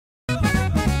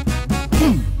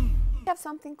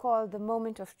something called the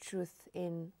moment of truth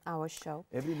in our show.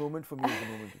 Every moment for me is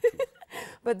a moment of truth.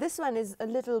 But this one is a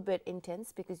little bit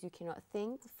intense because you cannot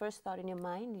think. First thought in your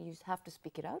mind, you just have to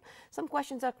speak it out. Some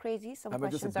questions are crazy, some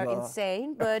questions are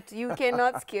insane, but you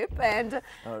cannot skip. And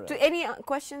to any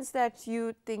questions that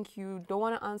you think you don't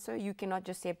want to answer, you cannot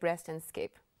just say breast and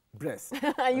skip. Breast.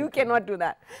 You cannot do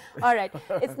that. All right.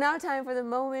 It's now time for the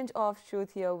moment of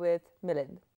truth here with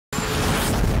Milind.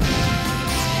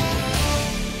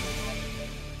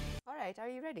 All right. Are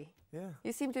you ready? Yeah.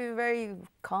 You seem to be very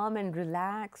calm and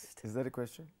relaxed. Is that a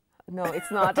question? No,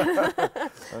 it's not.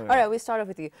 All right, we start off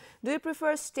with you. Do you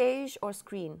prefer stage or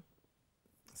screen?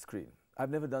 Screen. I've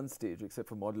never done stage except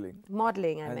for modeling.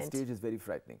 Modeling, I meant. And stage is very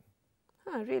frightening.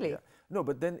 Oh, really? Yeah. No,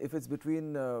 but then if it's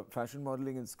between fashion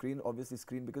modeling and screen, obviously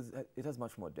screen, because it has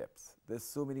much more depth. There's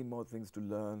so many more things to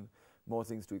learn, more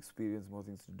things to experience, more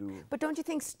things to do. But don't you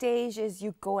think stage is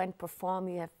you go and perform,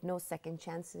 you have no second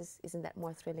chances? Isn't that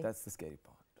more thrilling? That's the scary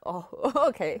part. Oh,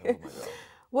 okay. Oh my God.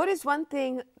 What is one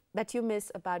thing that you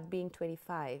miss about being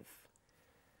 25?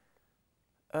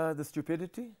 The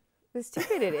stupidity. The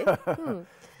stupidity?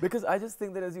 Because I just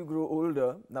think that as you grow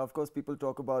older, now of course people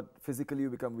talk about physically you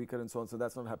become weaker and so on, so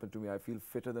that's not happened to me. I feel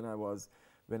fitter than I was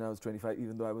when I was 25,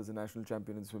 even though I was a national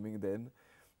champion in swimming then.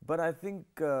 But I think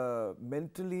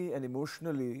mentally and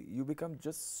emotionally, you become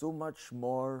just so much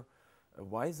more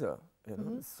wiser, you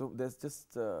know. So there's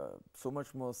just so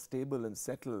much more stable and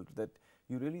settled that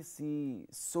you really see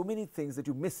so many things that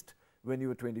you missed when you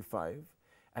were 25,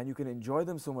 and you can enjoy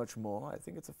them so much more. I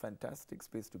think it's a fantastic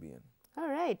space to be in. All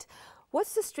right.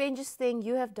 What's the strangest thing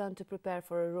you have done to prepare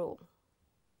for a role?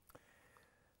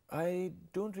 I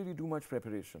don't really do much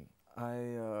preparation.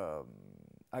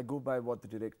 I go by what the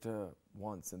director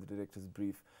wants and the director's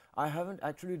brief. I haven't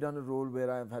actually done a role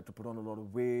where I've had to put on a lot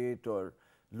of weight or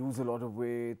lose a lot of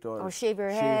weight or shave your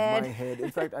head. my head.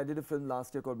 In fact, I did a film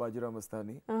last year called Bajirao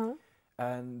Mastani,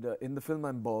 and in the film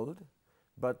I'm bald,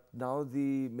 but now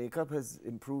the makeup has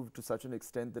improved to such an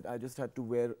extent that I just had to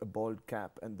wear a bald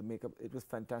cap, and the makeup, it was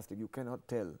fantastic. You cannot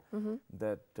tell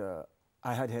that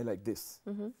I had hair like this,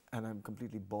 and I'm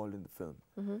completely bald in the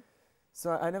film.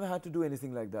 So I never had to do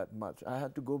anything like that much. I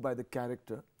had to go by the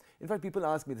character. In fact, people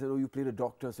ask me, they said, oh, you played a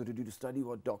doctor, so did you study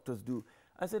what doctors do?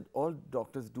 I said, all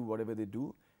doctors do whatever they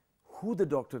do. Who the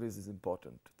doctor is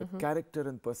important. The character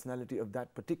and personality of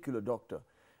that particular doctor.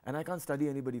 And I can't study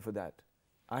anybody for that.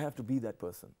 I have to be that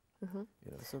person. You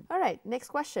know, so all right, next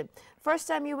question. First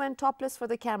time you went topless for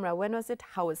the camera, when was it?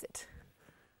 How was it?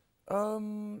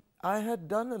 I had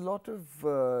done a lot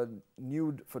of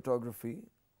nude photography.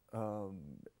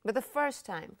 But the first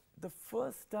time? The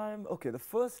first time, okay, the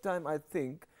first time I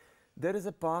think there is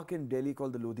a park in Delhi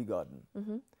called the Lodi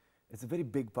Garden. It's a very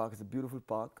big park, it's a beautiful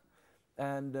park.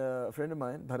 And a friend of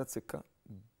mine, Bharat Sikka,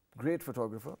 great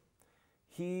photographer,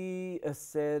 he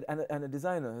said, and a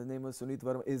designer, his name was Sunit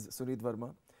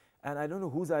Verma, and I don't know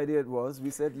whose idea it was, we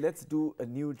said, let's do a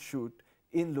nude shoot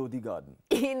in Lodi Garden.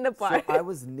 In the park? So I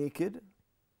was naked,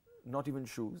 not even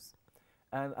shoes,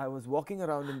 and I was walking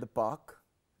around in the park.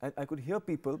 And I could hear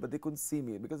people, but they couldn't see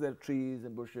me because there are trees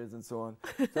and bushes and so on.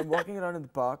 So I'm walking around in the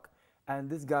park, and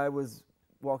this guy was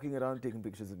walking around taking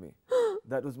pictures of me.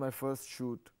 That was my first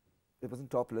shoot. It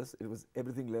wasn't topless, it was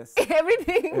everything less.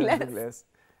 Everything less.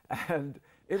 And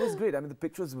it was great. I mean, the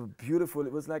pictures were beautiful.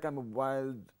 It was like I'm a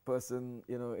wild person,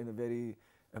 you know, in a very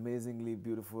amazingly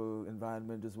beautiful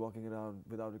environment, just walking around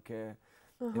without a care.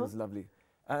 It was lovely.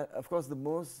 Of course, the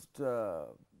most,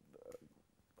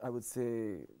 I would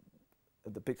say,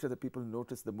 the picture that people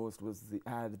noticed the most was the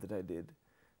ad that I did,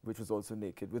 which was also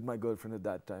naked, with my girlfriend at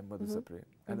that time, Madhu Sapre,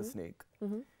 and a snake.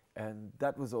 And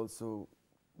that was also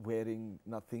wearing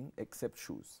nothing except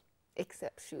shoes.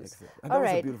 Except shoes. And that was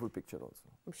a beautiful picture also.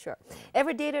 I'm sure.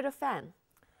 Ever dated a fan?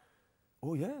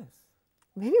 Oh, yes.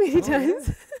 Many times?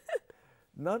 Yes.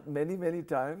 Not many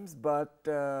times, but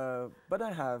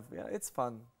I have. Yeah, it's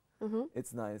fun.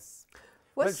 It's nice.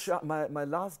 Well, my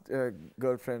last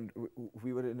girlfriend,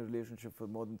 we were in a relationship for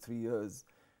more than 3 years,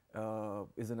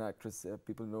 is an actress.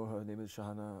 People know her. Her name is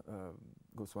Sahana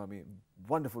Goswami.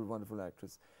 Wonderful, wonderful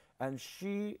actress. And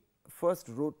she first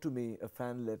wrote to me a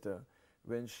fan letter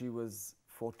when she was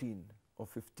 14 or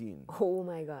 15. Oh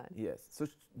my God. Yes. So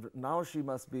now she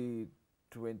must be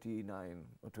 29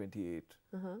 or 28,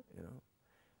 you know.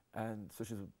 And so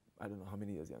she's, I don't know how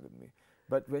many years younger than me.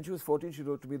 But when she was 14, she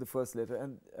wrote to me the first letter,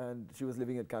 and she was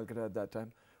living at Calcutta at that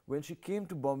time. When she came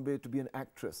to Bombay to be an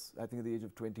actress, I think at the age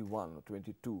of 21 or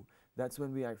 22, that's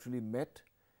when we actually met,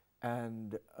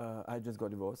 and I just got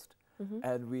divorced.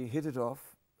 And we hit it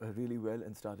off really well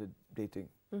and started dating.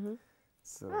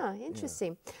 So,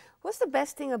 interesting. Yeah. What's the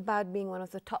best thing about being one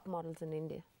of the top models in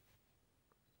India?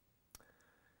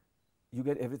 you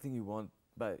get everything you want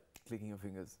by clicking your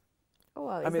fingers. Oh,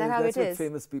 wow. I mean, that how that's it what is?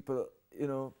 famous people, you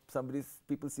know,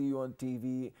 people see you on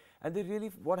TV, and they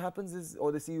really, what happens is,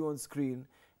 or they see you on screen,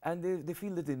 and they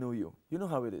feel that they know you. You know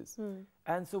how it is.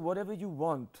 And so whatever you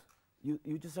want,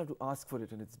 you just have to ask for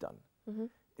it, and it's done.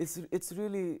 It's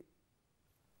really,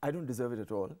 I don't deserve it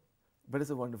at all, but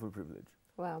it's a wonderful privilege.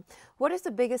 Wow. What is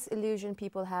the biggest illusion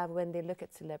people have when they look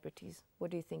at celebrities?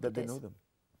 What do you think it is? That they know them.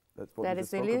 That's what that we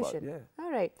is just the spoke illusion. about. Yeah.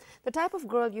 All right. The type of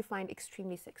girl you find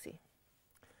extremely sexy?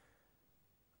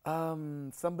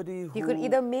 Somebody who... You could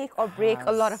either make or break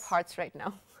a lot of hearts right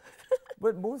now.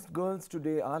 But most girls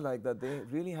today are like that. They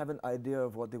really have an idea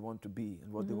of what they want to be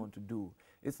and what they want to do.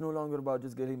 It's no longer about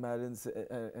just getting married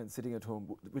and sitting at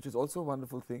home, which is also a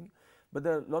wonderful thing. But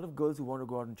there are a lot of girls who want to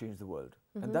go out and change the world.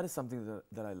 And that is something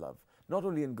that I love. Not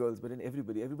only in girls, but in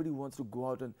everybody. Everybody who wants to go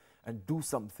out and do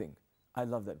something. I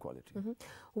love that quality.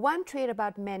 One trait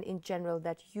about men in general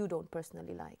that you don't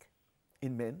personally like?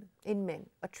 In men? In men,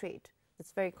 a trait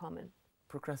that's very common.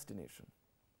 Procrastination.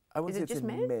 I wouldn't say Is it it's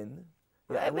just in men.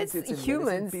 Yeah, I wouldn't say it's in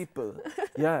men, it's in people.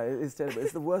 Yeah, it's terrible.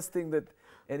 It's the worst thing that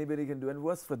anybody can do, and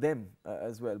worse for them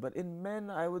as well. But in men,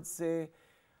 I would say,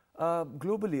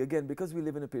 globally, again, because we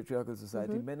live in a patriarchal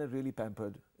society, men are really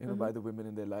pampered, you know, by the women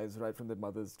in their lives, right from their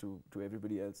mothers to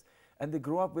everybody else. And they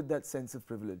grow up with that sense of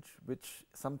privilege, which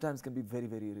sometimes can be very,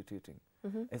 very irritating,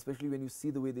 especially when you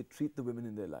see the way they treat the women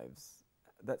in their lives.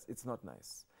 It's not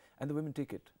nice. And the women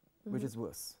take it, which is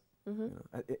worse. You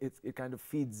know, it kind of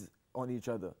feeds on each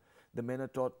other. The men are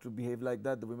taught to behave like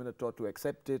that, the women are taught to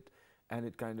accept it, and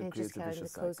it kind of creates a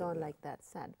vicious cycle. It goes on like that,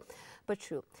 sad. But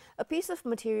true. A piece of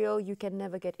material you can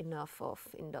never get enough of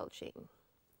indulging.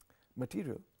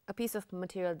 Material? A piece of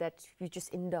material that you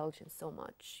just indulge in so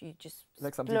much. You just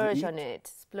like splurge on it,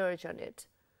 splurge on it.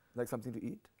 Like something to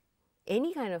eat?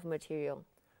 Any kind of material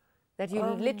that you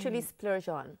literally splurge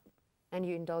on and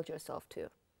you indulge yourself to.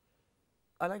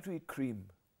 I like to eat cream.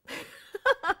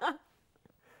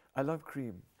 I love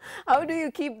cream. How do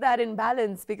you keep that in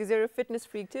balance? Because you're a fitness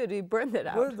freak too. Do you burn that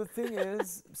out? Well, the thing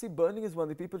is, see, burning is one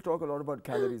thing. People talk a lot about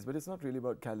calories, but it's not really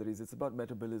about calories. It's about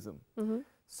metabolism.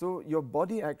 So your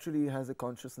body actually has a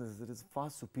consciousness that is far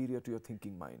superior to your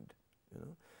thinking mind. You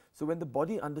know? So when the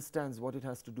body understands what it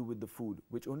has to do with the food,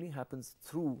 which only happens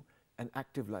through an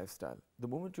active lifestyle, the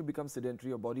moment you become sedentary,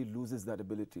 your body loses that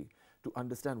ability to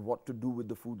understand what to do with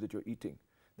the food that you're eating.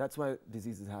 That's why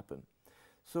diseases happen.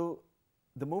 So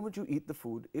the moment you eat the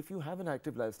food, if you have an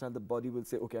active lifestyle, the body will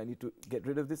say, okay, I need to get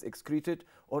rid of this, excrete it,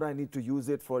 or I need to use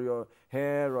it for your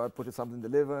hair, or put something in the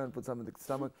liver and put some in the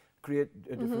stomach, create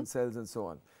different cells and so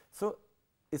on. So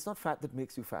it's not fat that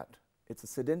makes you fat. It's a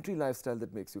sedentary lifestyle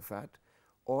that makes you fat,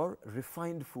 or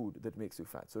refined food that makes you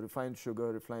fat. So refined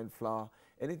sugar, refined flour,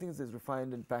 anything that is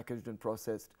refined and packaged and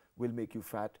processed will make you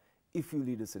fat if you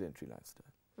lead a sedentary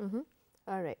lifestyle.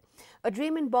 All right. A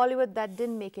dream in Bollywood that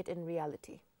didn't make it in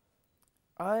reality?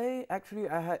 I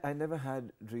never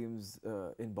had dreams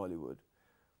in Bollywood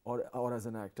or as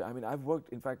an actor. I mean, I've worked,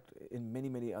 in fact, in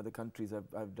many other countries.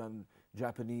 I've done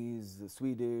Japanese,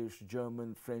 Swedish,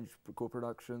 German, French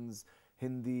co-productions,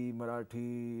 Hindi,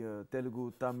 Marathi,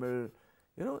 Telugu, Tamil,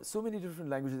 you know, so many different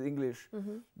languages, English.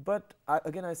 But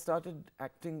again, I started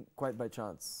acting quite by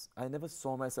chance. I never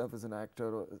saw myself as an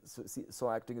actor or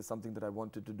saw acting as something that I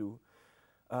wanted to do.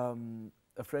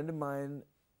 A friend of mine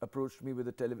approached me with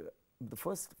the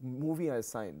first movie I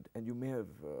signed, and you may have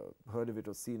heard of it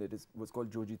or seen it, was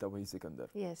called Jo Jeeta Wahi Sikandar.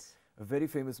 Yes. A very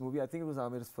famous movie. I think it was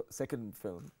Amir's second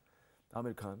film,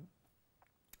 Amir Khan.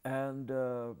 And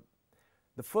the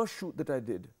first shoot that I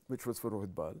did, which was for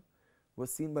Rohit Bal,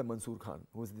 was seen by Mansoor Khan,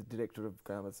 who was the director of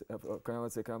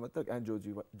Qayamat Se Qayamat Tak and Jo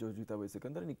Jeeta Wahi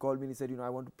Sikandar. And he called me and he said, you know, I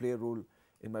want to play a role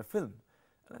in my film.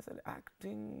 And I said,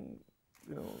 acting,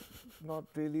 you know, not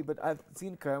really, but I've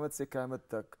seen Qayamat Se Qayamat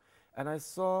Tak, and I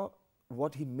saw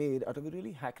what he made out of a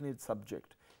really hackneyed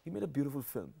subject. He made a beautiful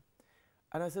film.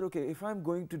 And I said, okay, if I'm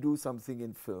going to do something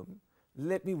in film,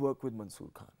 let me work with Mansoor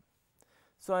Khan.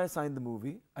 So I signed the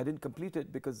movie. I didn't complete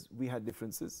it because we had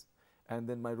differences. And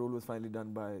then my role was finally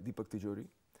done by Deepak Tijori.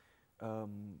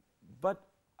 But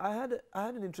I had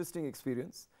an interesting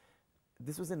experience.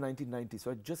 This was in 1990,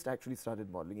 so I just actually started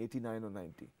modeling, 89 or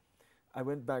 90. I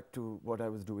went back to what I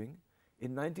was doing.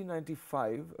 In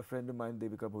 1995, a friend of mine,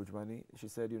 Devika Bhojwani, she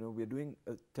said, you know, we're doing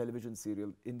a television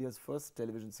serial, India's first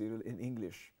television serial in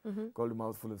English, called A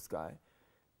Mouthful of Sky.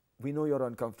 We know you're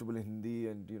uncomfortable in Hindi,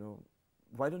 and, you know,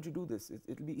 why don't you do this?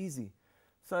 It'll be easy.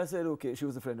 So I said, okay, she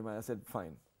was a friend of mine. I said,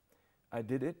 fine. I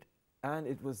did it, and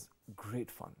it was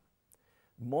great fun.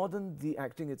 More than the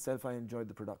acting itself, I enjoyed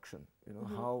the production, you know,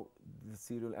 how the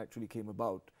serial actually came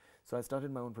about. So I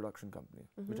started my own production company,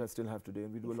 which I still have today,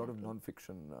 and we do a lot of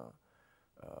non-fiction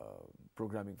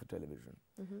programming for television.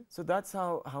 So that's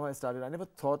how I started. I never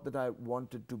thought that I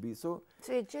wanted to be so.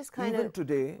 So it just kind even of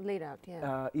today, laid out,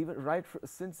 yeah. Even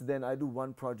since then, I do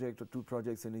one project or two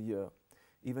projects in a year.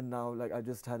 Even now, like I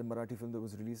just had a Marathi film that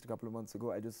was released a couple of months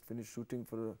ago. I just finished shooting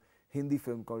for a Hindi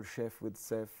film called Chef with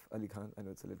Saif Ali Khan. I know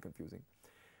it's a little confusing.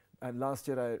 And last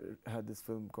year I had this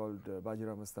film called HUAWEI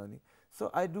Namaste.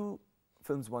 So I do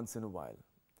films once in a while,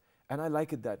 and I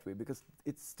like it that way because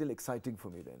it's still exciting for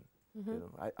me then. You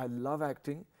know, I love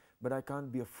acting, but I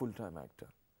can't be a full-time actor.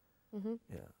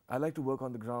 Yeah, I like to work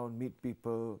on the ground, meet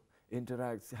people,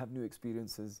 interact, have new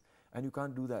experiences, and you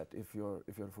can't do that if you're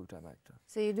a full-time actor.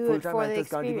 So you do it for the experience,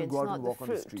 can't even go out not and walk the on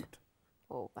the fruit. street.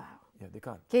 Oh wow! Yeah, they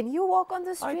can't. Can you walk on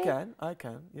the street? I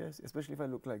can. Yes, especially if I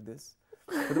look like this.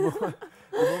 But the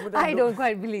moment I don't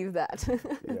quite believe that.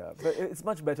 Yeah, but it's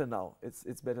much better now.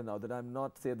 It's better now that I'm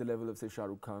not, say, at the level of, say, Shah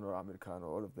Rukh Khan or Amir Khan or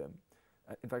all of them.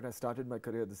 In fact, I started my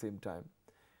career at the same time.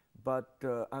 But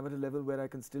I'm at a level where I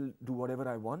can still do whatever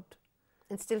I want.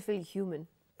 And still feel human.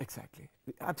 Exactly.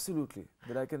 Absolutely.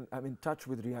 That I'm in touch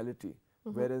with reality.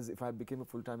 Whereas if I became a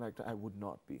full-time actor, I would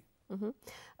not be.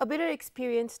 A bitter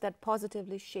experience that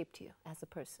positively shaped you as a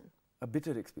person. A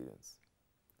bitter experience.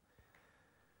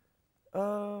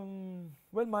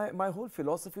 Well, my whole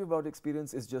philosophy about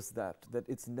experience is just that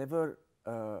it's never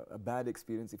a bad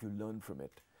experience if you learn from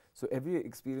it. So every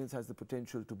experience has the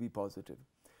potential to be positive.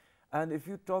 And if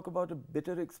you talk about a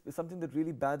bitter something that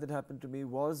really bad that happened to me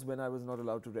was when I was not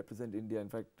allowed to represent India. In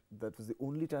fact, that was the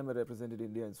only time I represented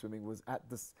India in swimming was at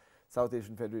the South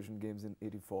Asian Federation Games in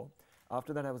 '84.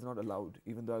 After that, I was not allowed,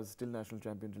 even though I was still national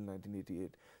champion till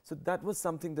 1988. So that was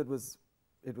something that was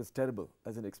terrible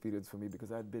as an experience for me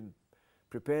because I had been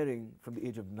preparing from the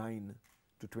age of 9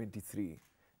 to 23.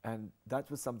 And that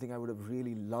was something I would have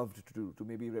really loved to do, to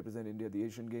maybe represent India at the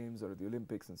Asian Games or at the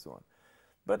Olympics and so on.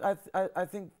 But I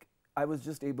think I was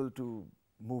just able to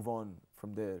move on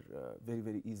from there very,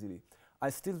 very easily. I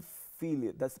still feel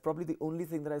it. That's probably the only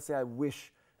thing that I say I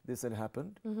wish this had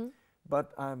happened.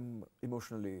 But I'm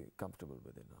emotionally comfortable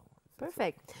with it now.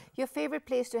 Perfect. Your favorite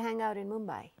place to hang out in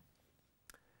Mumbai?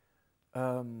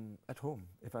 At home,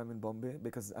 if I'm in Bombay,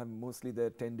 because I'm mostly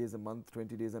there 10 days a month,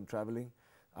 20 days I'm traveling.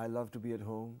 I love to be at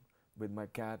home with my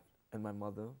cat and my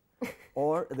mother.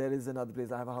 Or there is another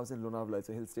place. I have a house in Lonavala. It's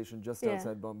a hill station just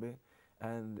outside Bombay.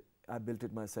 And I built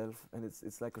it myself. And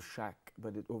it's like a shack,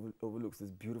 but it overlooks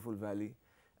this beautiful valley.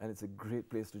 And it's a great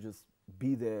place to just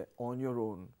be there on your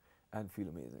own and feel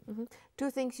amazing. Two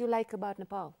things you like about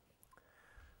Nepal?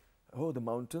 Oh, the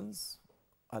mountains.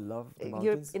 I love the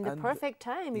mountains. You're in the perfect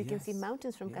time. You can see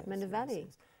mountains from Kathmandu Valley.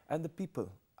 And the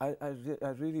people. I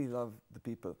really love the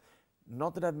people.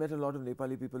 Not that I've met a lot of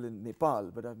Nepali people in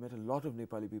Nepal, but I've met a lot of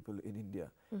Nepali people in India.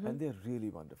 And they're really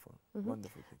wonderful.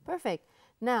 Wonderful people. Perfect.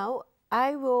 Now,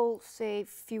 I will say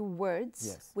few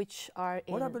words which are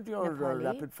in What happened to your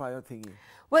rapid fire thingy?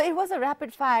 Well, it was a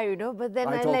rapid fire, you know, but then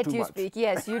I let you speak.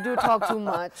 Yes, you do talk too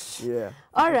much. Yeah.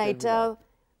 All right.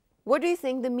 What do you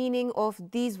think the meaning of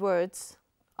these words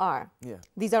are? Yeah.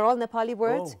 These are all Nepali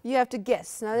words. You have to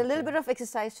guess. Now, a little bit of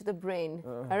exercise to the brain.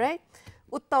 All right?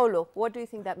 Uttaulo. What do you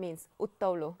think that means?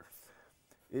 Uttaulo.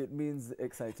 It means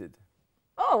excited.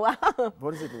 Oh, wow.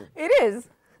 What does it mean? It is.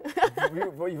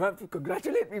 You have to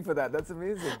congratulate me for that. That's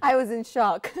amazing. I was in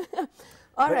shock.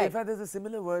 All right. In fact, there's a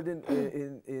similar word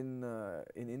in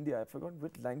India. I've forgotten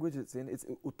which language it's in. It's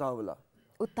Uttavla.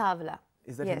 Uttavla.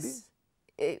 Is that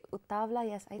Hindi? Uttavla,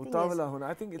 yes, I think Uttavla,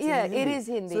 I think it's in Hindi. it is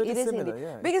Hindi. So it is similar, Hindi.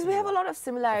 Yeah, because we have a lot of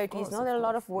similarities. Of course, There are a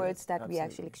lot of words that we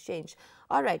actually exchange.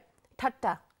 All right.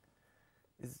 Thatta.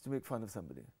 Is to make fun of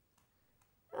somebody.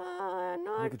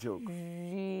 Not make a joke.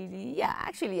 Really. Yeah,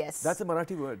 actually, yes. That's a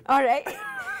Marathi word. All right.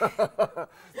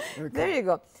 There you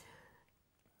go.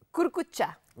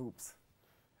 Kurkucha. Oops.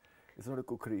 It's not a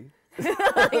kukri.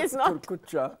 It's not.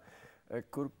 Kurkucha.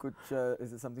 Kurkucha,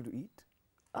 is it something to eat?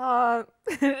 All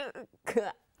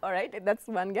right, that's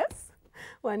one guess.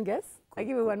 One guess. I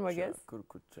give you one more guess.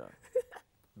 Kurkucha.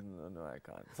 No, I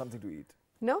can't. Something to eat.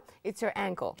 No, it's your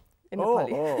ankle. In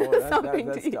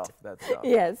that's tough. That's tough.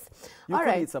 Yes. You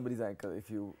could eat somebody's ankle if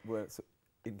you were so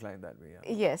inclined that way.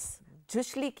 Yeah. Yes.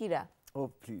 Jhusli kira.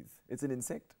 Oh, please. It's an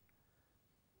insect?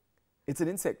 It's an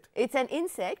insect. It's an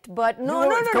insect, but no.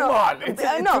 Come on.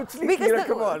 No, because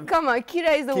come on,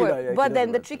 kira is the word. Yeah, but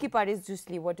then the tricky part is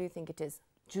jhusli. What do you think it is?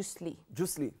 Jhusli.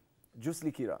 Jhusli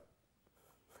kira.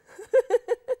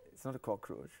 It's not a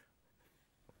cockroach.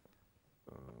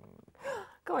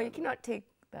 Come on, you cannot take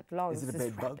that long. Is it a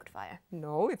bed bug? Fire.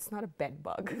 No, it's not a bed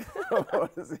bug.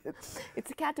 What is it?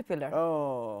 It's a caterpillar.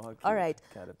 Oh, okay. All right.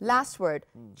 Caterpillar. Last word.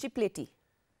 Chipleti.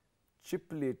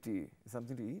 Chipleti.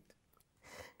 Something to eat?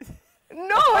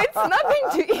 No, it's nothing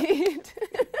to eat.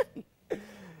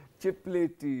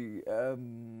 Chipleti.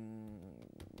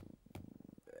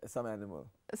 Some animal.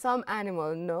 Some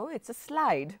animal. No, it's a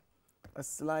slide. A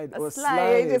slide. A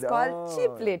slide is called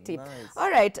chipleti. Nice. All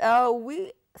right.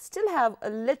 We still have a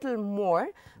little more,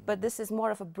 but this is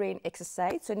more of a brain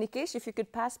exercise. So, Nikesh, if you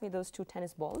could pass me those 2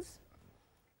 tennis balls.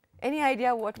 Any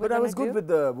idea what we're going to do? But I was good with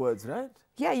the words, right?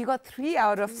 Yeah, you got 3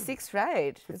 out of 6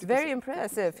 right. It's very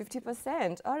impressive,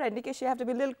 50%. All right, Nikesh, you have to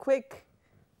be a little quick.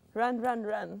 Run, run,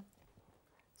 run.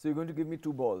 So you're going to give me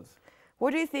 2 balls.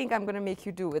 What do you think I'm going to make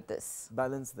you do with this?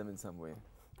 Balance them in some way.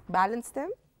 Balance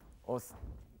them? Or,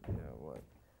 yeah, what?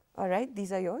 All right,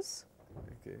 these are yours.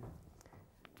 Okay.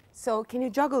 So, can you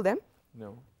juggle them?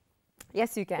 No.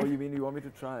 Yes, you can. Oh, you mean you want me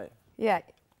to try? Yeah,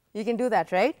 you can do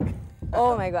that, right?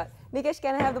 Oh my God. Nikesh,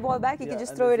 can I have the ball back? You can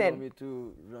just throw it in. You want me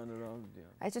to run around? Yeah.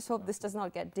 I just hope this does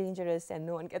not get dangerous and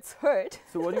no one gets hurt.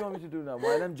 So what do you want me to do now?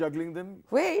 While I'm juggling them?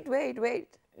 Wait, wait,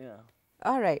 wait. Yeah.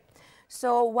 All right.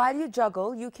 So while you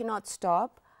juggle, you cannot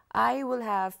stop. I will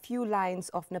have few lines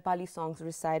of Nepali songs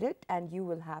recited and you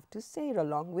will have to say it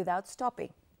along without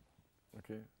stopping.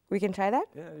 Okay. We can try that?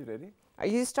 Yeah, are you ready?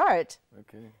 You start.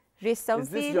 Okay. Resam Is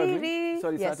this juggling?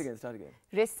 Sorry, yes. Start again.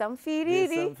 Resam firiri.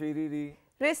 Resam firiri.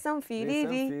 Resam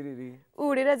firiri.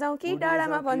 Udera जाऊं कि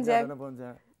डाँडामा पन्जा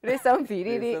रेशम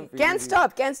Firiri can't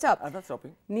stop I'm not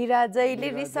stopping. निराजैले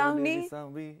रिसाउने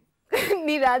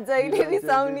निराजैले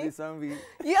रिसाउने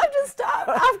you have to stop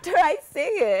after I say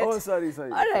it. Oh, sorry.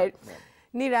 All right.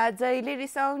 निराजैले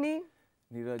रिसाउने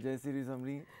निराजैले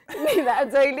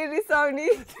रिसाउने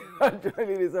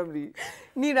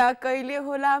निरा कहिले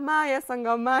होला मायासँग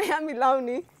माया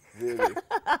मिलाउने. Really?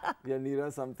 Yeah,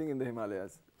 Nira something in the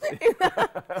Himalayas.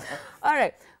 All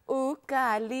right.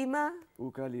 Ukalima.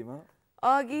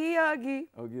 Agi.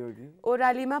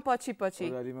 Oralima pochi.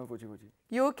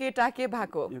 Yo keta ke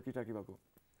bhako.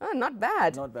 Oh, not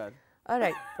bad. Not bad. All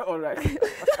right. All right.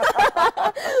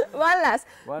 One last.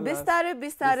 Bistare.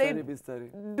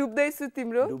 Dubdaisu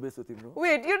timro.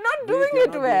 Wait, you're not doing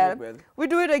it well. We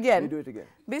do it again.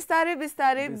 Bistare.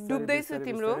 Dubdaisu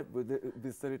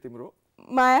timro.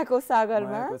 मायाको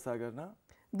सागरमा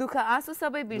दुःख आँसु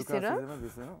सबै बिर्सेर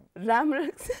राम्रो.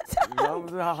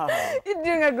 You're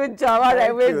doing a good job. All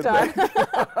right, we're done.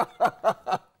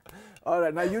 All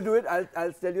right, now you do it.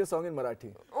 I'll tell you a song in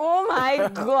Marathi. Oh my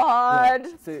God.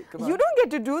 Yeah. Say, come on. You don't get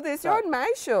to do this. You're on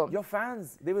my show. Your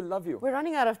fans, they will love you. We're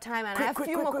running out of time and I have a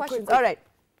few more questions. Quick. All right.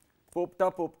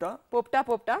 Popta.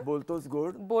 Boltos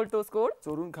gold.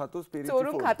 Chorun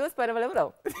khatos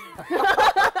Paravala.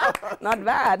 Not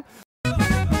bad.